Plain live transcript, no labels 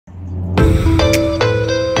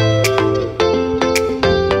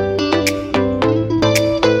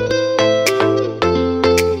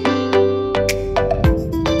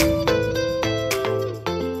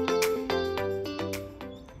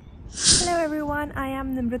everyone, I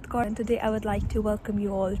am Nimrit and today I would like to welcome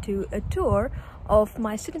you all to a tour of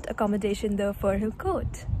my student accommodation, the Firhill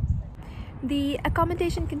Court. The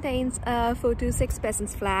accommodation contains a 4 to 6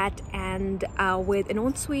 persons flat and with an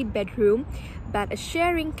ensuite bedroom but a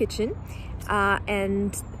sharing kitchen,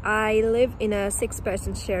 and I live in a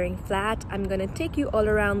 6-person sharing flat. I'm gonna take you all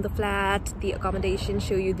around the flat, the accommodation,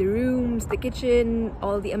 show you the rooms, the kitchen,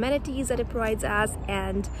 all the amenities that it provides us,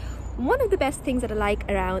 and one of the best things that I like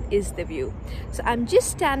around is the view. So I'm just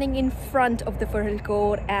standing in front of the Firhill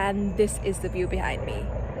Court and this is the view behind me.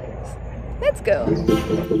 Let's go!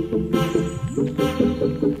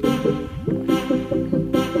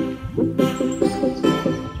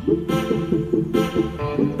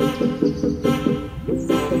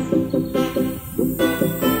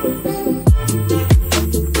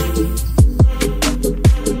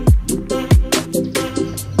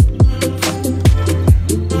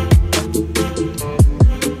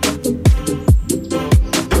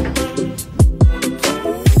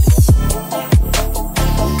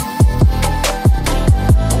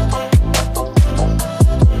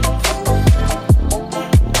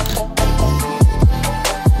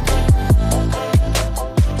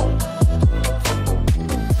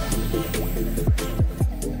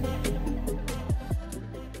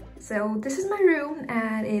 So this is my room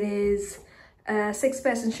and it is a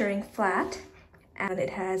 6-person sharing flat and it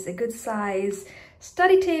has a good size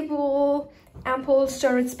study table, ample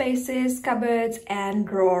storage spaces, cupboards and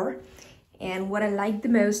drawer. And what I like the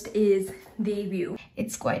most is the view.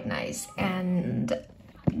 It's quite nice, and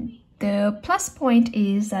the plus point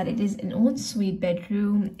is that it is an ensuite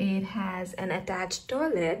bedroom. It has an attached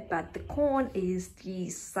toilet, but the con is the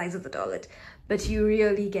size of the toilet, but you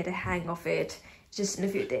really get a hang of it just in a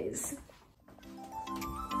few days.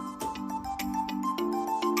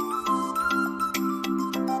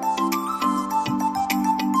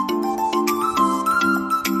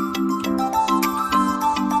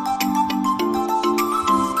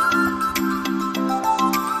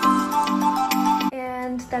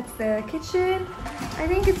 And that's the kitchen. I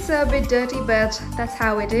think it's a bit dirty, but that's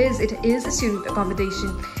how it is. It is a student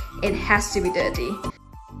accommodation. It has to be dirty.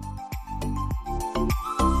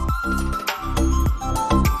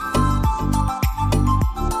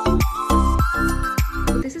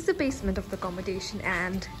 Basement of the accommodation,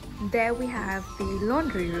 and there we have the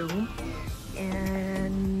laundry room,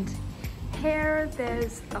 and here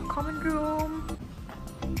there's a common room.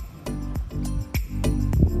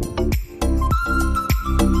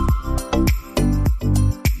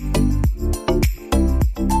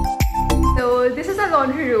 So this is a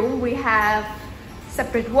laundry room. We have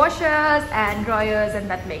separate washers and dryers, and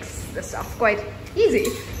that makes the stuff quite easy.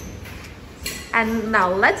 And now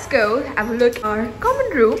let's go have a look at our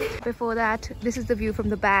common room. Before that, this is the view from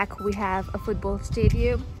the back. We have a football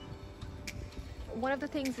stadium. One of the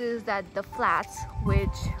things is that the flats, which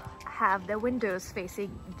have their windows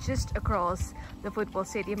facing just across the football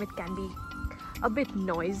stadium, it can be a bit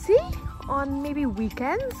noisy on maybe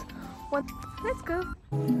weekends. Let's go.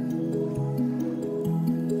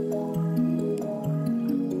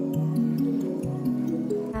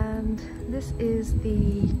 And this is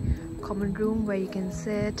the common room where you can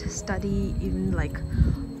sit, study, even like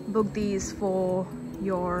book these for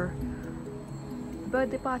your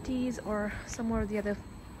birthday parties or some more of the other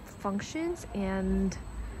functions, and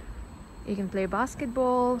you can play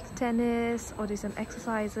basketball, tennis, or do some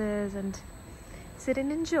exercises and sit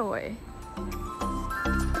and enjoy.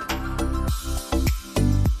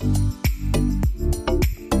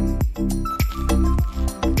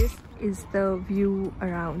 This is the view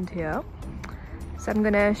around here. So I'm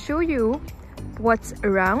gonna show you what's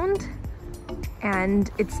around,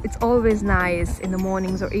 and it's always nice in the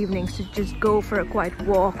mornings or evenings to just go for a quiet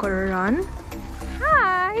walk or a run.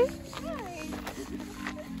 Hi! Hi!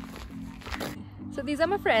 So these are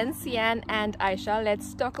my friends, Sian and Aisha.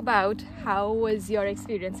 Let's talk about how was your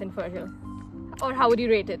experience in Firhill, or how would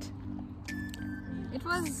you rate it? It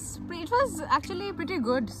was actually pretty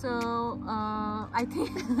good, so I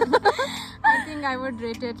think I would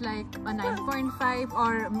rate it like a 9.5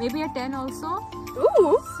 or maybe a 10 also.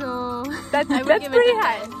 Ooh! So that's pretty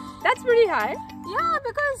high. That's pretty high. Yeah,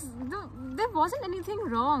 because there wasn't anything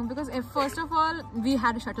wrong, because first of all we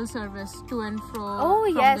had a shuttle service to and fro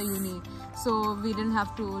from the uni, so we didn't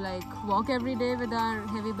have to like walk every day with our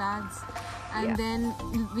heavy bags. And then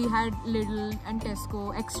we had Lidl and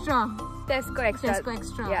Tesco extra.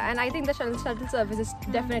 Yeah, and I think the shuttle service is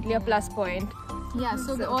definitely a plus point. Yeah,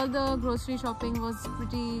 so all the grocery shopping was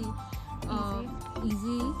pretty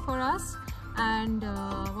easy for us. And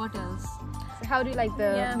what else? So how do you like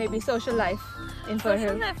the maybe social life in Firhill?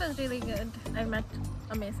 Social life was really good. I met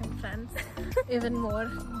amazing friends. Even more,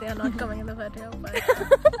 they are not coming in the video, but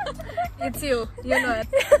it's you know it.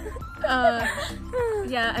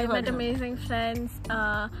 Yeah, I met amazing friends.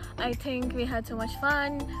 I think we had so much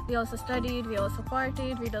fun. We also studied, we also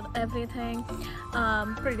partied, we did everything.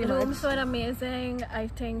 Rooms were amazing. I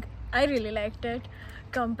think I really liked it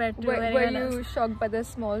compared to were you shocked by the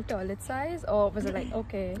small toilet size, or was it like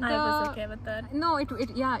okay? I was okay with that. No, it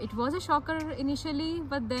was a shocker initially,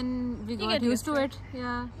 but then we got used to it.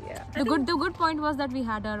 Yeah. The good point was that we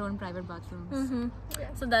had our own private bathrooms.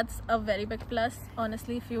 So that's a very big plus.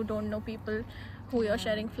 Honestly, if you don't know people who you're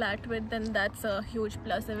sharing flat with, then that's a huge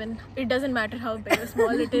plus. Even it doesn't matter how big or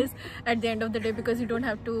small it is at the end of the day, because you don't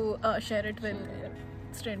have to share it with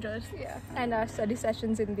strangers. And our study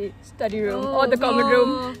sessions in the study room or the common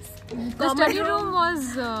room. The study room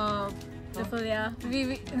was beautiful. Yeah,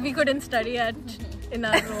 we couldn't study in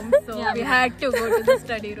our room, so we had to go to the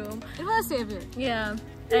study room. It was a savior. Yeah.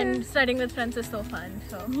 And studying with friends is so fun.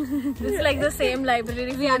 So it's like the same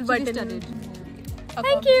library. We actually studied.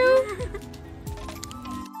 Thank you.